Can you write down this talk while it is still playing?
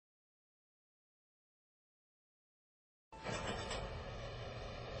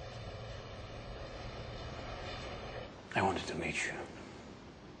I wanted to meet you,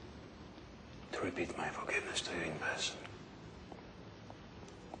 to repeat my forgiveness to you in person.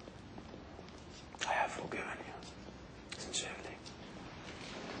 I have forgiven you, sincerely.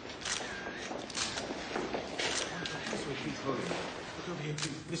 This way, please, Holy. Look over here,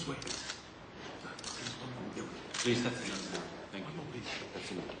 please. This way. Please, that's enough. Thank you. Please.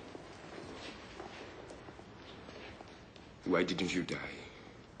 That's enough. Why didn't you die?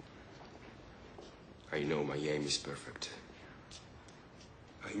 I know my aim is perfect.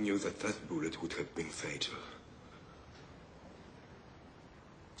 I knew that that bullet would have been fatal.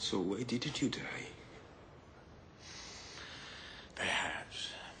 So why didn't you die? Perhaps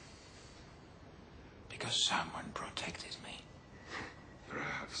because someone protected me.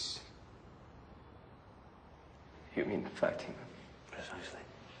 Perhaps. You mean Fatima? Precisely.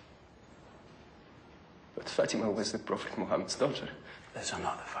 But Fatima was the Prophet Muhammad's daughter. There's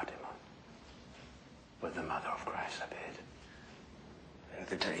another Fatima, but the mother of Christ appeared. And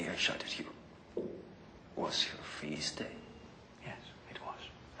the day I shot at you was your feast day? Yes, it was.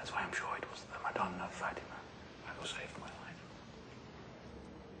 That's why I'm sure it was the Madonna Fatima who saved my life.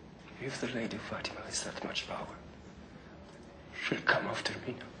 If the Lady Fatima has that much power, she'll come after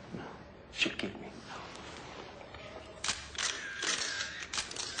me. No. She'll kill me.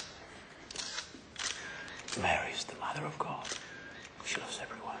 Mary is the Mother of God. She loves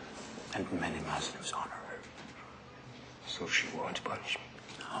everyone, and many Muslims honor her. So she won't punish me?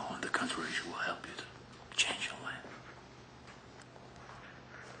 No, on the contrary, she will help you to change your life.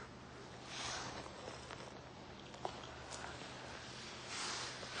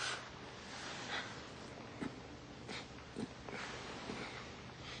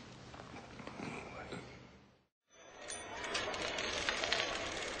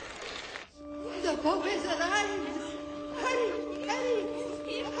 The Pope is alive! Hurry! Hurry!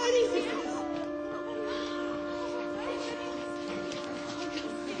 Hurry!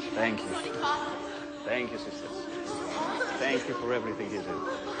 Thank you. Thank you, sisters. Thank you for everything you do.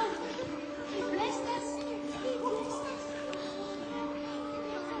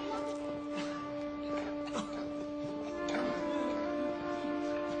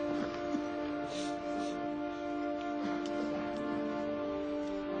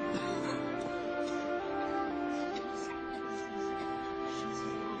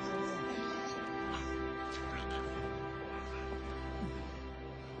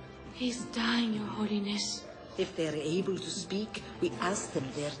 He's dying, Your Holiness. If they're able to speak, we ask them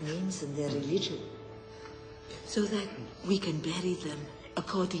their names and their religion, so that we can bury them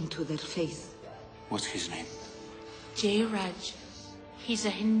according to their faith. What's his name? Jairaj. He's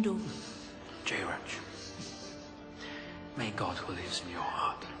a Hindu. Jairaj. May God who lives in your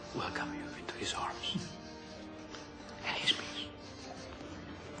heart welcome you into his arms and his peace.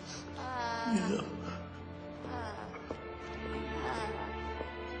 No.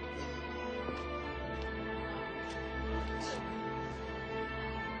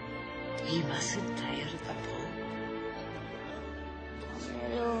 We mustn't tire the Pope.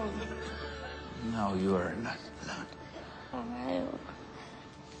 No, you are not.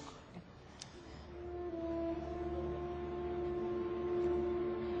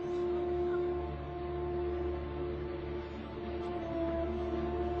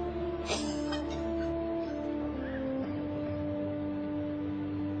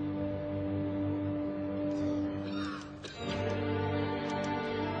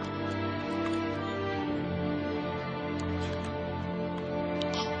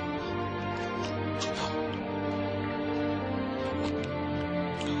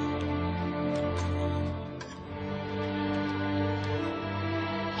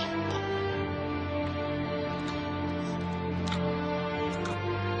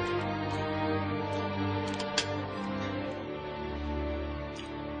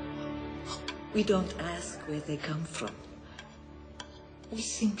 We don't ask where they come from. We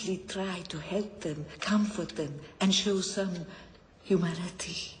simply try to help them, comfort them, and show some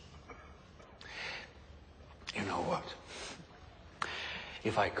humanity. You know what?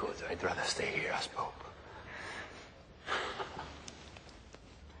 If I could, I'd rather stay here as Pope.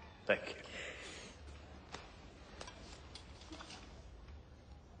 Thank you.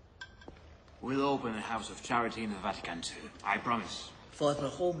 We'll open a house of charity in the Vatican too. I promise. For the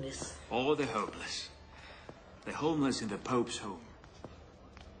homeless. Or the homeless. The homeless in the Pope's home.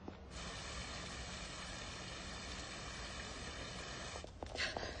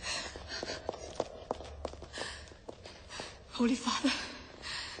 Holy Father,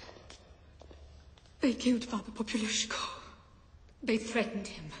 they killed Father Populushko. They threatened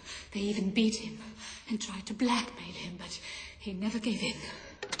him. They even beat him and tried to blackmail him, but he never gave in.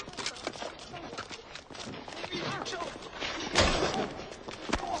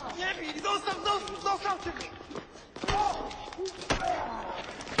 Zostawcie mnie!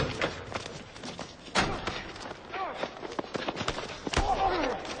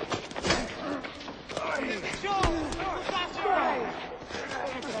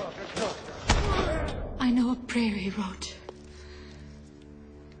 I know a prayer he wrote.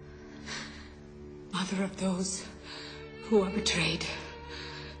 Mother of those who are betrayed,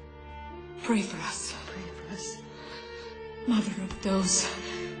 pray for us. Pray for us. Mother of those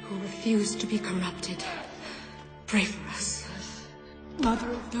who refuse to be corrupted, pray for us. Mother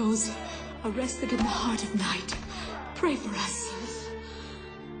of those arrested in the heart of night, pray for us.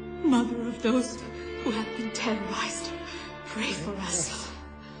 Mother of those who have been terrorized, pray for us.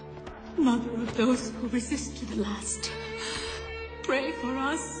 Mother of those who resist to the last, pray for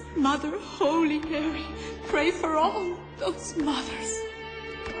us. Mother Holy Mary, pray for all those mothers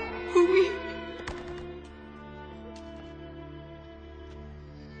who weep.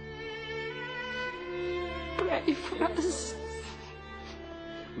 Pray for us.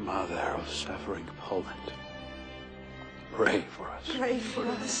 Mother of suffering Poland, pray for us. Pray for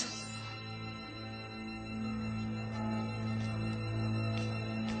us.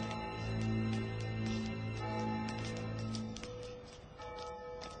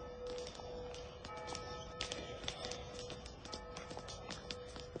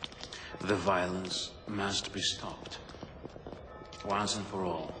 The violence must be stopped, once and for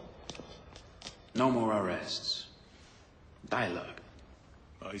all. No more arrests. Dialogue.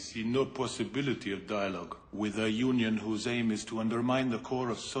 I see no possibility of dialogue with a union whose aim is to undermine the core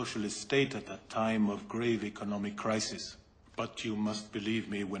of socialist state at a time of grave economic crisis. But you must believe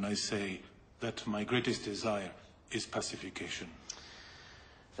me when I say that my greatest desire is pacification.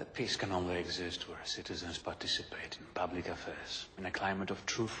 The peace can only exist where citizens participate in public affairs, in a climate of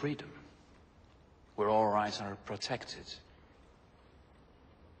true freedom, where all rights are protected.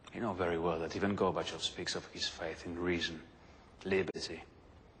 You know very well that even Gorbachev speaks of his faith in reason, liberty,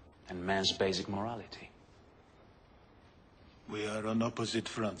 and man's basic morality. We are on opposite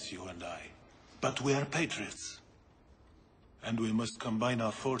fronts, you and I. But we are patriots. And we must combine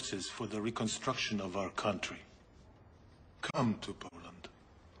our forces for the reconstruction of our country. Come to Poland.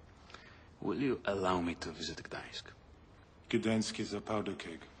 Will you allow me to visit Gdańsk? Gdańsk is a powder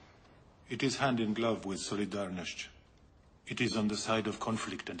keg. It is hand in glove with Solidarność. It is on the side of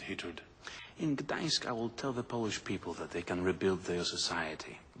conflict and hatred. In Gdańsk, I will tell the Polish people that they can rebuild their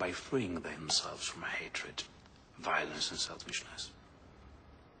society by freeing themselves from hatred, violence, and selfishness.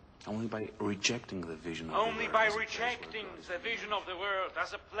 Only by rejecting the vision of the world. Only by rejecting the vision of the world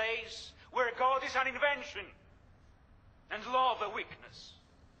as a place where God is an invention and love a weakness.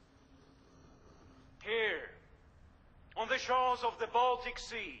 Here, on the shores of the Baltic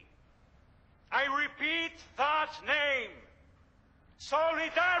Sea, I repeat that name,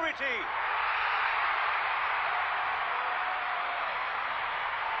 solidarity.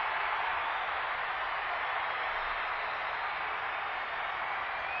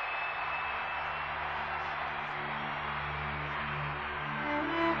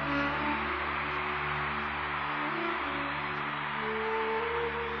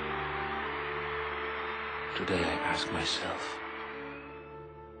 Today I ask myself,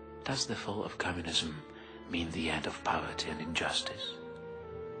 does the fall of communism mean the end of poverty and injustice?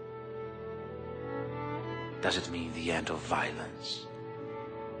 Does it mean the end of violence?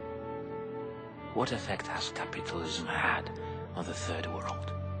 What effect has capitalism had on the Third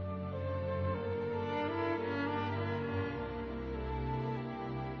World?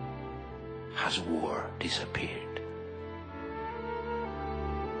 Has war disappeared?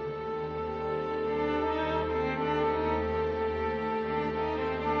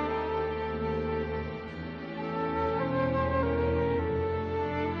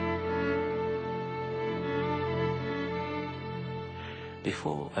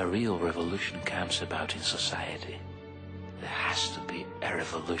 Before a real revolution comes about in society, there has to be a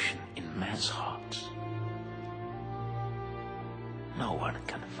revolution in men's hearts. No one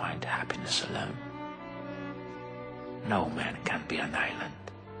can find happiness alone. No man can be an island,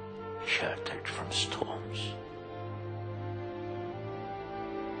 sheltered from storms.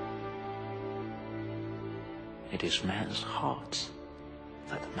 It is men's hearts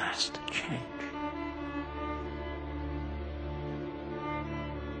that must change.